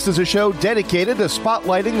Coast is a show dedicated to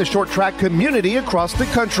spotlighting the short track community across the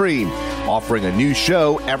country. Offering a new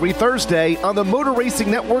show every Thursday on the Motor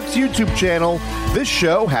Racing Network's YouTube channel, this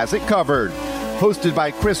show has it covered. Hosted by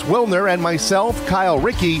Chris Wilner and myself, Kyle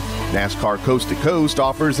Rickey, NASCAR Coast to Coast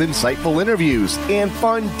offers insightful interviews and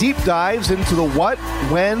fun deep dives into the what,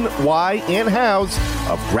 when, why, and hows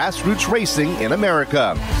of grassroots racing in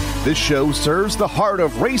America. This show serves the heart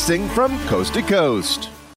of racing from coast to coast.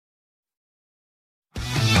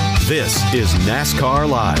 This is NASCAR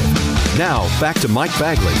Live. Now, back to Mike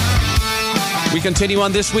Bagley. We continue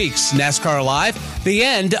on this week's NASCAR Live. The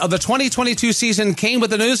end of the 2022 season came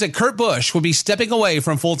with the news that Kurt Busch will be stepping away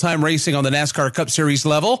from full-time racing on the NASCAR Cup Series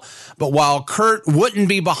level. But while Kurt wouldn't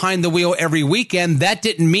be behind the wheel every weekend, that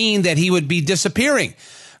didn't mean that he would be disappearing.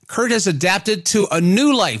 Kurt has adapted to a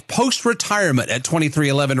new life post-retirement at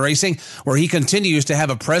 2311 Racing, where he continues to have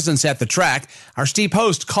a presence at the track. Our Steve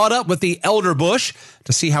Post caught up with the elder Busch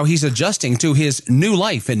to see how he's adjusting to his new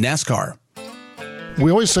life in NASCAR. We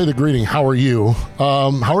always say the greeting, how are you?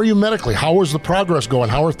 How are you medically? How is the progress going?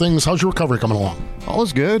 How are things? How's your recovery coming along? All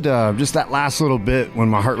is good. Just that last little bit when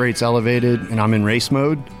my heart rate's elevated and I'm in race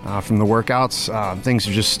mode from the workouts, things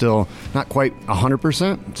are just still not quite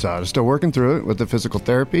 100%. So I'm still working through it with the physical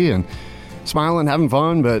therapy and smiling, having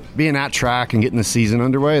fun, but being at track and getting the season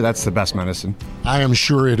underway, that's the best medicine. I am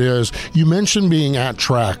sure it is. You mentioned being at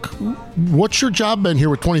track. What's your job been here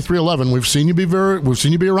with 2311? We've seen you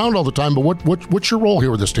be around all the time, but what's your role here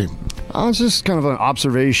with this team? It's just kind of an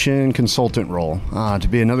observation consultant role, to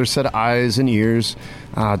be another set of eyes and ears,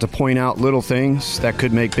 to point out little things that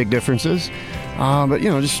could make big differences. But,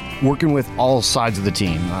 just working with all sides of the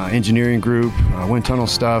team, engineering group, wind tunnel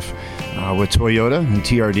stuff, with Toyota and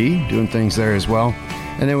TRD, doing things there as well.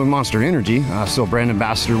 And then with Monster Energy, still brand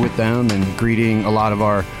ambassador with them and greeting a lot of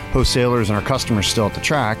our wholesalers and our customers still at the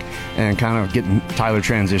track and kind of getting Tyler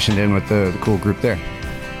transitioned in with the cool group there.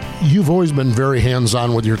 You've always been very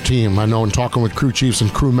hands-on with your team. I know in talking with crew chiefs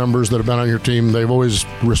and crew members that have been on your team, they've always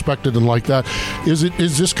respected and liked that. Is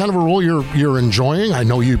this kind of a role you're enjoying? I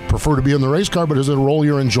know you prefer to be in the race car, but is it a role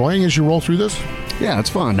you're enjoying as you roll through this? Yeah,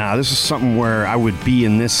 it's fun. Now, this is something where I would be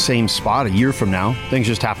in this same spot a year from now. Things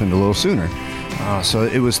just happened a little sooner. So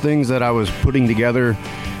it was things that I was putting together,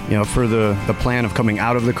 for the plan of coming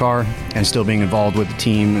out of the car and still being involved with the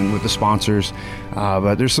team and with the sponsors.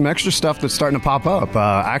 But there's some extra stuff that's starting to pop up.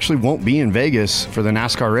 I actually won't be in Vegas for the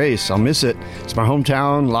NASCAR race. I'll miss it. It's my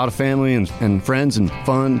hometown, a lot of family and friends and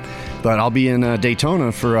fun. But I'll be in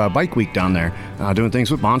Daytona for Bike Week down there, doing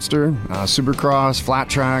things with Monster, Supercross, Flat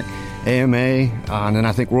Track, AMA, and then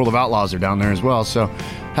I think World of Outlaws are down there as well. So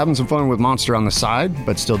having some fun with Monster on the side,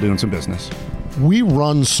 but still doing some business. We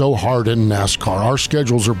run so hard in NASCAR. Our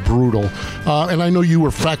schedules are brutal. And I know you were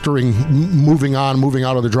factoring moving out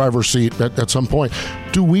of the driver's seat at some point.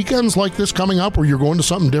 Do weekends like this coming up where you're going to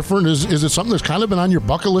something different, is it something that's kind of been on your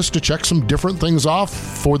bucket list to check some different things off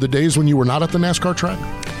for the days when you were not at the NASCAR track?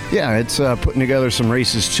 Yeah, it's putting together some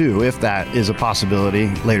races too, if that is a possibility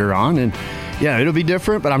later on. And yeah, it'll be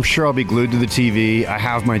different, but I'm sure I'll be glued to the TV. I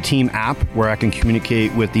have my team app where I can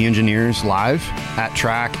communicate with the engineers live at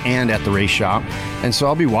track and at the race shop. And so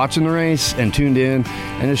I'll be watching the race and tuned in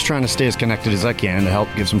and just trying to stay as connected as I can to help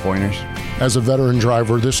give some pointers. As a veteran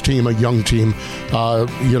driver, this team, a young team,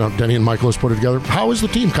 Denny and Michael has put it together. How has the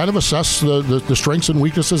team kind of assessed the strengths and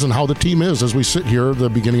weaknesses and how the team is as we sit here at the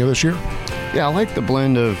beginning of this year? Yeah, I like the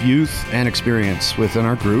blend of youth and experience within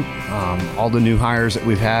our group. All the new hires that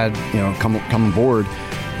we've had, come aboard,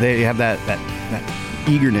 they have that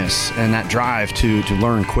eagerness and that drive to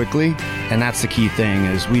learn quickly. And that's the key thing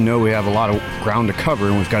is we know we have a lot of ground to cover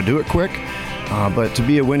and we've got to do it quick. But to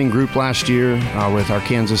be a winning group last year with our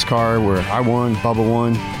Kansas car where I won, Bubba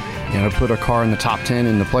won, put a car in the top 10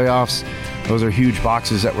 in the playoffs, those are huge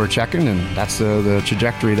boxes that we're checking, and that's the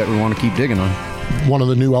trajectory that we want to keep digging on. One of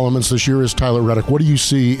the new elements this year is Tyler Reddick. What do you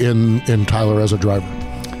see in Tyler as a driver?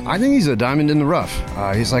 I think he's a diamond in the rough.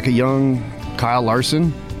 He's like a young Kyle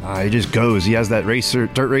Larson. He just goes. He has that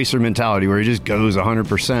dirt racer mentality where he just goes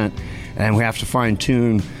 100%, and we have to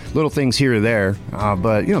fine-tune little things here or there.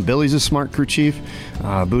 But, Billy's a smart crew chief.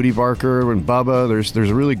 Booty Barker and Bubba, there's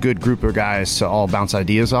a really good group of guys to all bounce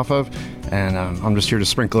ideas off of, and I'm just here to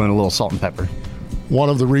sprinkle in a little salt and pepper. One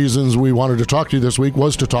of the reasons we wanted to talk to you this week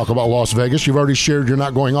was to talk about Las Vegas. You've already shared you're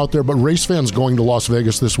not going out there, but race fans going to Las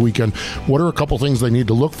Vegas this weekend, what are a couple things they need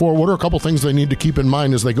to look for? What are a couple things they need to keep in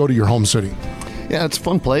mind as they go to your home city? Yeah, it's a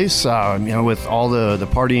fun place, with all the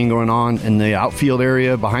partying going on in the outfield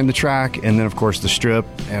area behind the track, and then, of course, the strip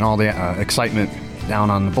and all the excitement down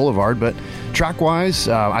on the boulevard. But track-wise,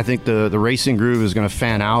 I think the racing groove is going to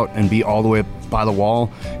fan out and be all the way by the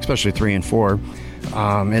wall, especially 3 and 4.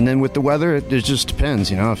 And then with the weather, it just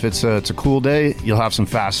depends. If it's a cool day, you'll have some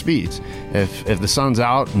fast speeds. If the sun's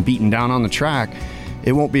out and beating down on the track,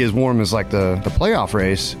 it won't be as warm as like the playoff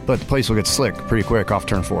race, but the place will get slick pretty quick off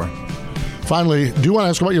turn 4. Finally, do want to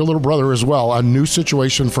ask about your little brother as well. A new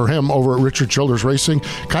situation for him over at Richard Childress Racing.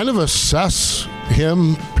 Kind of assess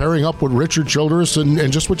him pairing up with Richard Childress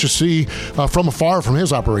and just what you see from afar from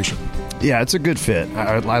his operation. Yeah, it's a good fit.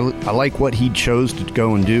 I like what he chose to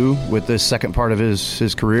go and do with this second part of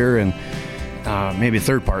his career, and maybe a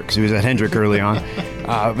third part because he was at Hendrick early on.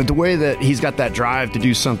 But the way that he's got that drive to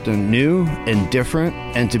do something new and different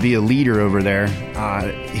and to be a leader over there,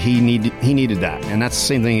 he needed that. And that's the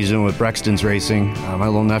same thing he's doing with Brexton's racing. My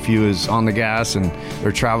little nephew is on the gas, and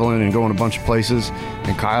they're traveling and going a bunch of places.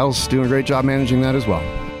 And Kyle's doing a great job managing that as well.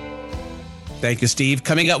 Thank you, Steve.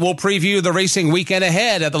 Coming up, we'll preview the racing weekend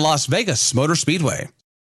ahead at the Las Vegas Motor Speedway.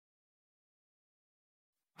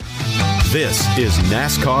 This is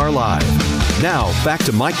NASCAR Live. Now, back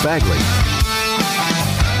to Mike Bagley.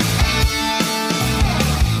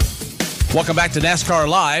 Welcome back to NASCAR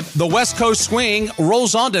Live. The West Coast Swing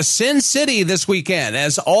rolls on to Sin City this weekend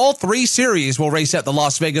as all 3 series will race at the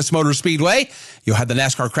Las Vegas Motor Speedway. You'll have the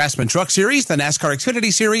NASCAR Craftsman Truck Series, the NASCAR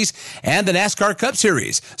Xfinity Series, and the NASCAR Cup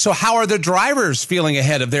Series. So how are the drivers feeling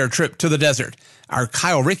ahead of their trip to the desert? Our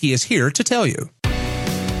Kyle Rickey is here to tell you.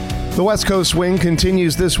 The West Coast Swing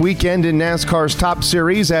continues this weekend in NASCAR's Top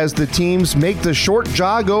Series as the teams make the short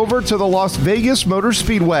jog over to the Las Vegas Motor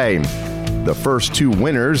Speedway. The first 2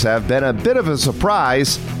 winners have been a bit of a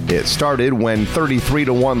surprise. It started when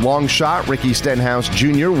 33-1 long shot Ricky Stenhouse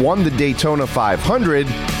Jr. won the Daytona 500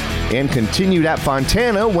 and continued at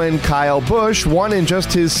Fontana when Kyle Busch won in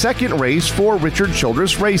just his second race for Richard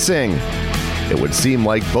Childress Racing. It would seem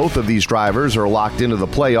like both of these drivers are locked into the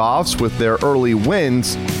playoffs with their early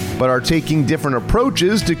wins, but are taking different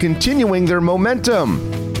approaches to continuing their momentum.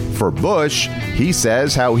 For Busch, he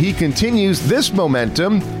says how he continues this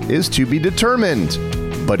momentum is to be determined,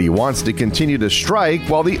 but he wants to continue to strike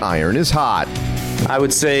while the iron is hot. I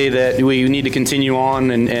would say that we need to continue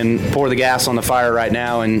on and pour the gas on the fire right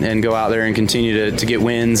now and go out there and continue to get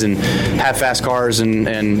wins and have fast cars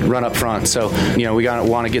and run up front. So, we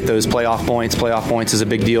want to get those playoff points. Playoff points is a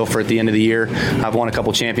big deal for at the end of the year. I've won a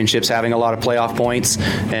couple championships having a lot of playoff points,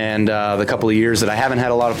 and the couple of years that I haven't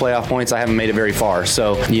had a lot of playoff points, I haven't made it very far.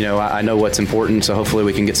 So, I know what's important, so hopefully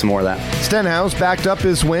we can get some more of that. Stenhouse backed up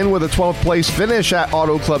his win with a 12th place finish at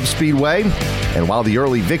Auto Club Speedway. And while the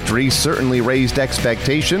early victory certainly raised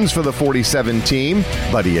expectations for the 47 team,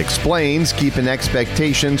 but he explains keeping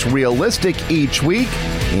expectations realistic each week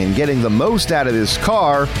and getting the most out of his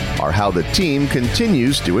car are how the team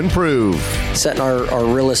continues to improve. Setting our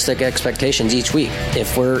realistic expectations each week.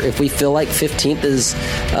 If we feel like 15th is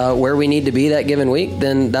where we need to be that given week,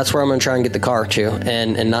 then that's where I'm going to try and get the car to,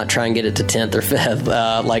 and not try and get it to 10th or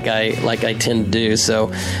 5th like I tend to do. So,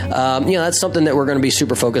 that's something that we're going to be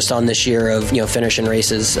super focused on this year of finishing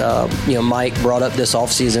races. Mike brought up this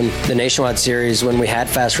offseason the Nationwide Series when we had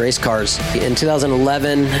fast race cars. In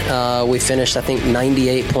 2011, we finished, I think,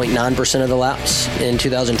 98.9% of the laps. In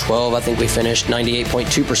 2012, I think we finished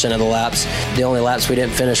 98.2% of the laps. The only laps we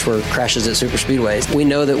didn't finish were crashes at super speedways. We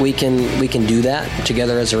know that we can do that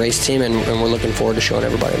together as a race team, and we're looking forward to showing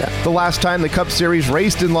everybody that. The last time the Cup Series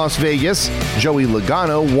raced in Las Vegas, Joey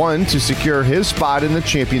Logano won to secure his spot in the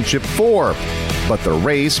Championship 4. But the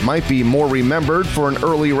race might be more remembered for an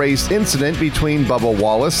early race incident between Bubba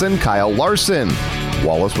Wallace and Kyle Larson.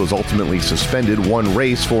 Wallace was ultimately suspended one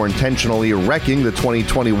race for intentionally wrecking the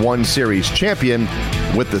 2021 Series champion.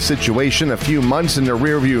 With the situation a few months in the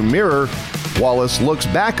rearview mirror, Wallace looks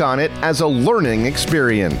back on it as a learning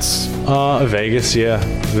experience. Vegas, yeah.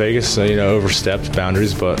 Vegas, overstepped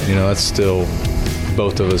boundaries, but, that's still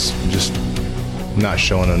both of us just not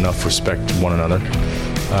showing enough respect to one another.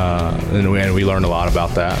 and we learned a lot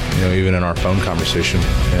about that, even in our phone conversation.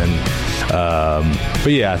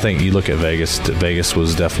 But yeah, I think you look at Vegas. Vegas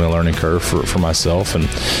was definitely a learning curve for myself and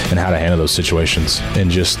how to handle those situations, and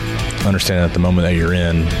just understanding at the moment that you're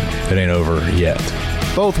in, it ain't over yet.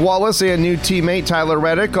 Both Wallace and new teammate Tyler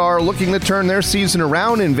Reddick are looking to turn their season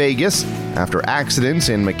around in Vegas after accidents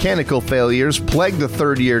and mechanical failures plagued the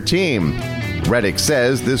third-year team. Reddick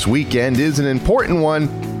says this weekend is an important one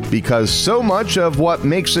because so much of what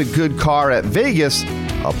makes a good car at Vegas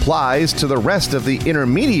applies to the rest of the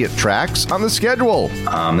intermediate tracks on the schedule.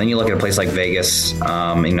 Then you look at a place like Vegas,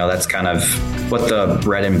 that's kind of what the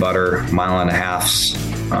bread and butter mile and a halfs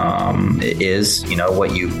is.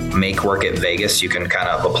 What you make work at Vegas, you can kind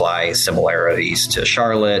of apply similarities to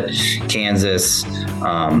Charlotte, Kansas.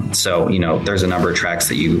 There's a number of tracks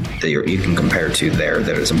that you can compare to there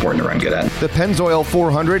that is important to run good at. The Pennzoil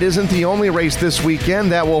 400 isn't the only race this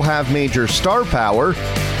weekend that will have major star power.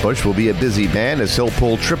 Busch will be a busy man as he'll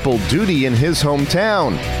pull triple duty in his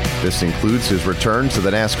hometown. This includes his return to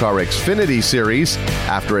the NASCAR Xfinity Series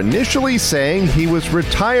after initially saying he was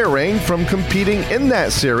retiring from competing in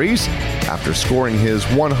that series after scoring his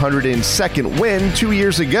 102nd win 2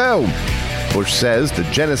 years ago. Busch says the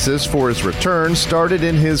genesis for his return started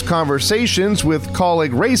in his conversations with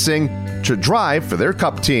Colleague Racing to drive for their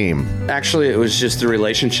Cup team. Actually, it was just the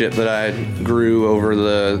relationship that I grew over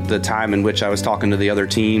the time in which I was talking to the other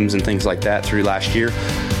teams and things like that through last year.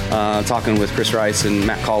 Talking with Chris Rice and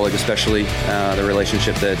Matt Colleague especially, the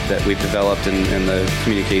relationship that we've developed and the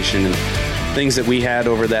communication and things that we had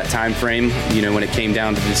over that time frame, when it came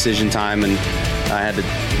down to decision time, and I had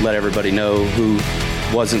to let everybody know who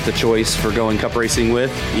wasn't the choice for going Cup racing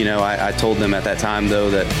with. I told them at that time, though,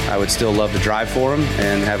 that I would still love to drive for him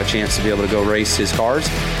and have a chance to be able to go race his cars.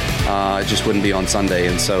 It just wouldn't be on Sunday,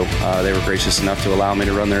 and so they were gracious enough to allow me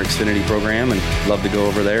to run their Xfinity program, and love to go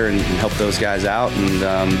over there and help those guys out. And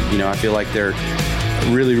I feel like they're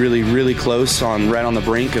really, really, really close right on the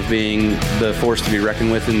brink of being the force to be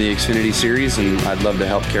reckoned with in the Xfinity Series, and I'd love to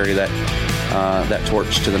help carry that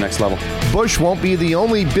torch to the next level. Busch won't be the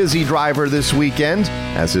only busy driver this weekend,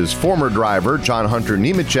 as his former driver, John Hunter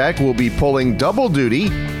Nemechek, will be pulling double duty,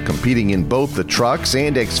 competing in both the trucks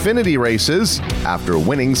and Xfinity races. After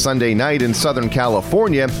winning Sunday night in Southern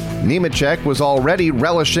California, Nemechek was already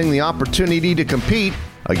relishing the opportunity to compete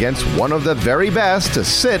against one of the very best to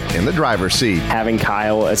sit in the driver's seat. Having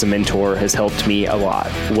Kyle as a mentor has helped me a lot.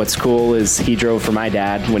 What's cool is he drove for my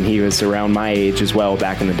dad when he was around my age as well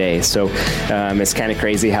back in the day. So it's kind of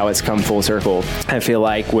crazy how it's come full circle. I feel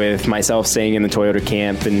like with myself staying in the Toyota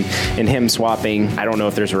camp and him swapping, I don't know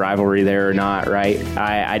if there's a rivalry there or not, right?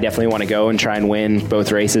 I definitely want to go and try and win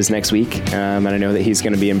both races next week. And I know that he's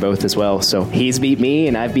going to be in both as well. So he's beat me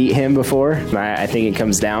and I've beat him before. I think it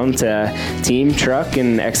comes down to team, truck,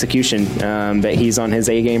 and execution, but he's on his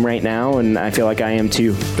A game right now, and I feel like I am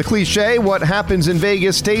too. The cliche, what happens in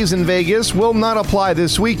Vegas stays in Vegas, will not apply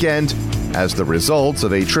this weekend, as the results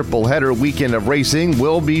of a triple-header weekend of racing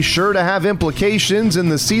will be sure to have implications in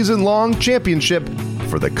the season-long championship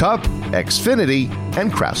for the Cup, Xfinity,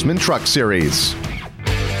 and Craftsman Truck Series.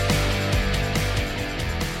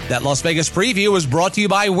 That Las Vegas preview was brought to you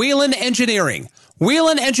by Whelen Engineering.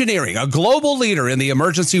 Whelen Engineering, a global leader in the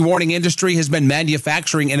emergency warning industry, has been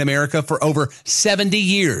manufacturing in America for over 70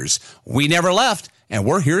 years. We never left, and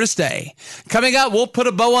we're here to stay. Coming up, we'll put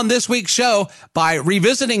a bow on this week's show by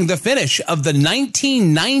revisiting the finish of the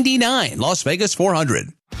 1999 Las Vegas 400.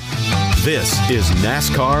 This is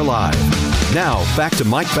NASCAR Live. Now, back to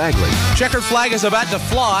Mike Bagley. Checkered flag is about to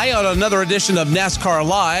fly on another edition of NASCAR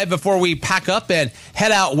Live. Before we pack up and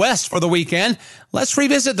head out west for the weekend, let's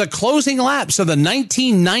revisit the closing laps of the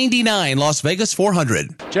 1999 Las Vegas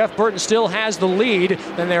 400. Jeff Burton still has the lead.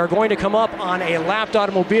 Then they are going to come up on a lapped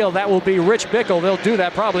automobile. That will be Rich Bickle. They'll do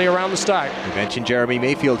that probably around the start. You mentioned Jeremy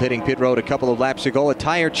Mayfield hitting pit road a couple of laps ago. A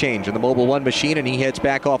tire change in the Mobil 1 machine, and he heads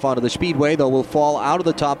back off onto the speedway, though will fall out of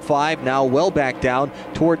the top 5, now well back down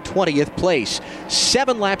toward 20th place.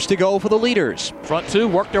 7 laps to go for the leaders. Front 2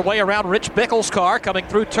 work their way around Rich Bickle's car, coming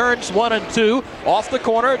through turns 1 and 2. Off the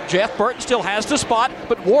corner, Jeff Burton still has the spot,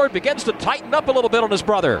 but Ward begins to tighten up a little bit on his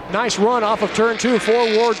brother. Nice run off of turn 2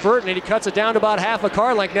 for Ward Burton, and he cuts it down to about half a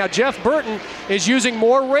car length. Now Jeff Burton is using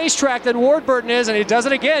more racetrack than Ward Burton is, and he does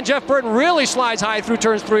it again. Jeff Burton really slides high through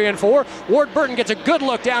turns 3 and 4. Ward Burton gets a good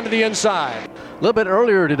look down to the inside. little bit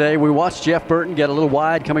earlier today, we watched Jeff Burton get a little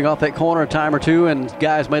wide coming off that corner a time or two, and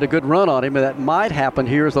guys made a good run on him. And that might happen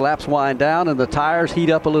here as the laps wind down and the tires heat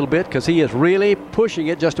up a little bit, because he is really pushing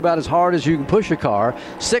it just about as hard as you can push a car.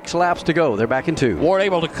 6 laps to go. They're back in 2. Ward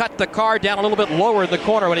able to cut the car down a little bit lower in the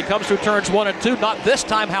corner when he comes through turns 1 and 2. Not this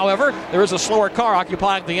time, however. There is a slower car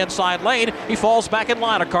occupying the inside lane. He falls back in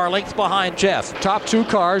line a car length behind Jeff. Top 2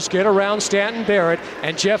 cars get around Stanton Barrett,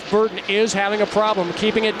 and Jeff Burton is having a problem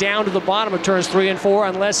keeping it down to the bottom of turns 3 and 4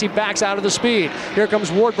 unless he backs out of the speed. Here comes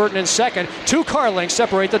Ward Burton in second. 2 car lengths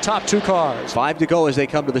separate the top 2 cars. 5 to go as they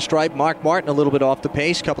come to the stripe. Mark Martin a little bit off the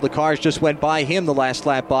pace. A couple of cars just went by him the last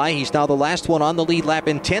lap by. He's now the last one on the lead lap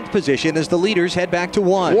in 10th position as the leaders head back to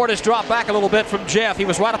 1. Ward has dropped back a little bit from Jeff. He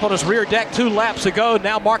was right up on his rear deck 2 laps ago.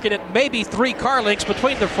 Now marking it maybe 3 car lengths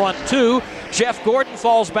between the front 2. Jeff Gordon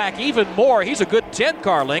falls back even more. He's a good 10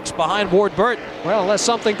 car lengths behind Ward Burton. Well, unless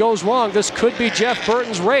something goes wrong, this could be Jeff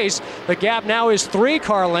Burton's race. The gap now is 3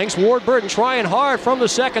 car lengths. Ward Burton trying hard from the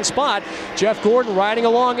second spot. Jeff Gordon riding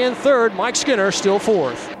along in third. Mike Skinner still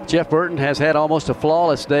fourth. Jeff Burton has had almost a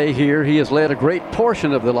flawless day here. He has led a great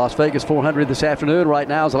portion of the Las Vegas 400 this afternoon. Right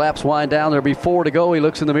now, as the laps wind down, there'll be 4 to go. He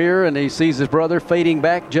looks in the mirror and he sees his brother fading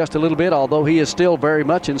back just a little bit, although he is still very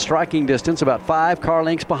much in striking distance, about 5 car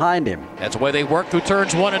lengths behind him. That's the way they work through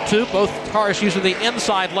turns 1 and 2. Both cars using the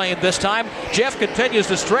inside lane this time. Jeff continues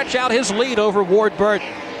to stretch out his lead over Ward Burton.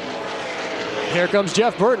 Here comes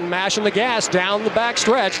Jeff Burton mashing the gas down the back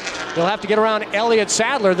stretch. He'll have to get around Elliott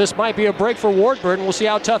Sadler. This might be a break for Ward Burton. We'll see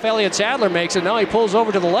how tough Elliott Sadler makes it. Now he pulls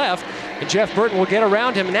over to the left, and Jeff Burton will get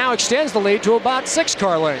around him and now extends the lead to about 6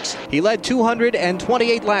 car lengths. He led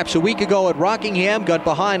 228 laps a week ago at Rockingham, got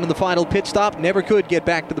behind in the final pit stop, never could get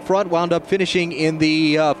back to the front, wound up finishing in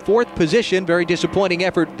the 4th position. Very disappointing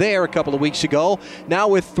effort there a couple of weeks ago. Now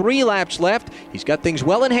with 3 laps left, he's got things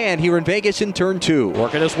well in hand here in Vegas in turn 2.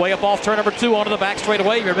 Working his way up off turn number 2 onto the back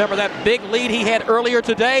straightaway. You remember that big lead he had earlier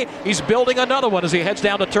today? He's building another one as he heads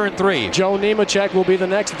down to turn 3. Joe Nemechek will be the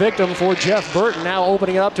next victim for Jeff Burton, now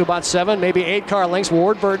opening it up to about 7, maybe 8 car lengths.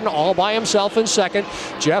 Ward Burton all by himself in second.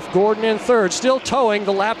 Jeff Gordon in third, still towing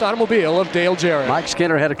the lapped automobile of Dale Jarrett. Mike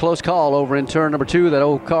Skinner had a close call over in turn number 2. That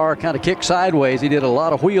old car kind of kicked sideways. He did a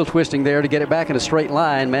lot of wheel twisting there to get it back in a straight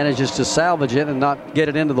line, manages to salvage it and not get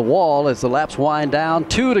it into the wall as the laps wind down.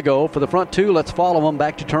 2 to go for the front 2. Let's follow them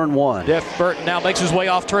back to turn 1. Jeff Burton now makes his way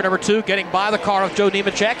off turn number 2, getting by the car of Joe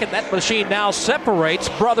Nemechek, and that machine now separates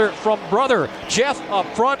brother from brother. Jeff up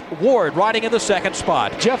front, Ward riding in the second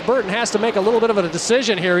spot. Jeff Burton has to make a little bit of a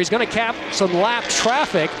decision here. He's going to cap some lap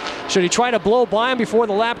traffic. Should he try to blow by him before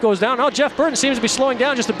the lap goes down? No, Jeff Burton seems to be slowing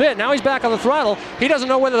down just a bit. Now he's back on the throttle. He doesn't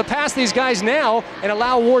know whether to pass these guys now and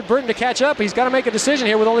allow Ward Burton to catch up. He's got to make a decision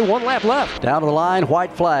here with only 1 lap left. Down to the line,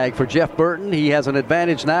 white flag for Jeff Burton. He has an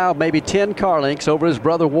advantage now, maybe 10 car lengths over his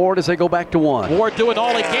brother Ward as they go back to 1. Ward doing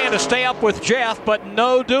all he can to stay up with Jeff, but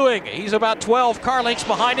no doing. He's about 12 car lengths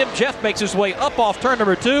behind him. Jeff makes his way up off turn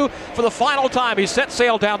number 2. For the final time, he set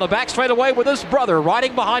sail down the back straightaway with his brother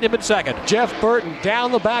riding behind him in second. Jeff Burton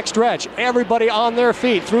down the back stretch. Everybody on their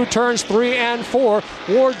feet through turns 3 and 4.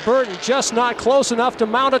 Ward Burton just not close enough to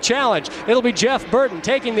mount a challenge. It'll be Jeff Burton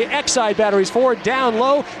taking the X-side batteries forward down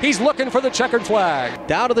low. He's looking for the checkered flag.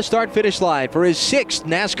 Down to the start-finish line for his 6th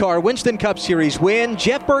NASCAR Winston Cup Series win.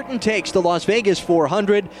 Jeff Burton takes the Las Vegas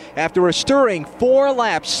 400 after a stirring 4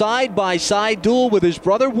 laps side-by-side duel with his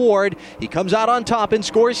brother Ward. He comes out on top and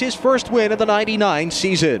scores his first win of the '99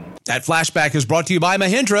 season. That flashback is brought to you by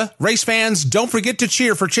Mahindra. Race fans, don't forget to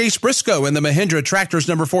cheer for Chase Briscoe in the Mahindra Tractor's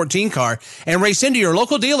number 14 car and race into your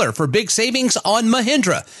local dealer for big savings on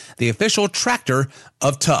Mahindra, the official tractor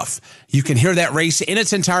of Tough. You can hear that race in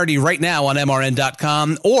its entirety right now on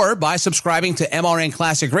MRN.com or by subscribing to MRN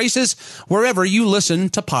Classic Races wherever you listen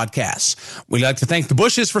to podcasts. We'd like to thank the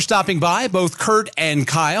Bushes for stopping by, both Kurt and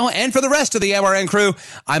Kyle, and for the rest of the MRN crew,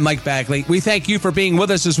 I'm Mike Bagley. We thank you for being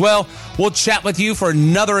with us as well. We'll chat with you for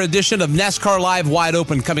another edition of NASCAR Live Wide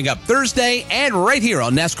Open coming up Thursday and right here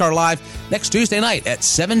on NASCAR Live next Tuesday night at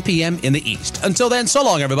 7 p.m. in the East. Until then, so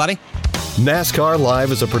long, everybody. NASCAR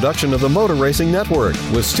Live is a production of the Motor Racing Network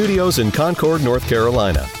with studios in Concord, North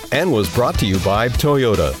Carolina, and was brought to you by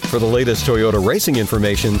Toyota. For the latest Toyota racing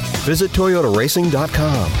information, visit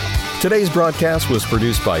toyotaracing.com. Today's broadcast was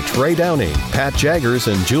produced by Trey Downing, Pat Jaggers,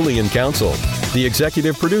 and Julian Council. The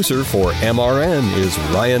executive producer for MRN is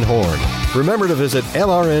Ryan Horn. Remember to visit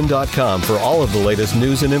MRN.com for all of the latest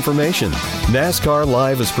news and information. NASCAR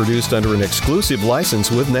Live is produced under an exclusive license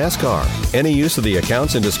with NASCAR. Any use of the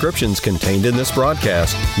accounts and descriptions contained in this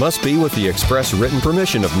broadcast must be with the express written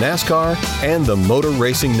permission of NASCAR and the Motor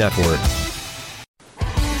Racing Network.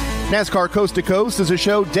 NASCAR Coast to Coast is a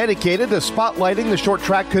show dedicated to spotlighting the short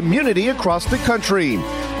track community across the country.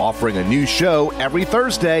 Offering a new show every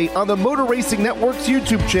Thursday on the Motor Racing Network's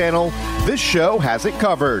YouTube channel, this show has it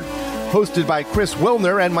covered. Hosted by Chris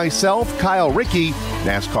Wilner and myself, Kyle Rickey,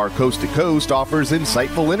 NASCAR Coast to Coast offers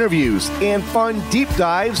insightful interviews and fun deep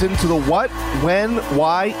dives into the what, when,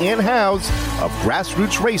 why, and hows of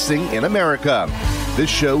grassroots racing in America. This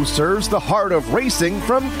show serves the heart of racing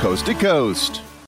from coast to coast.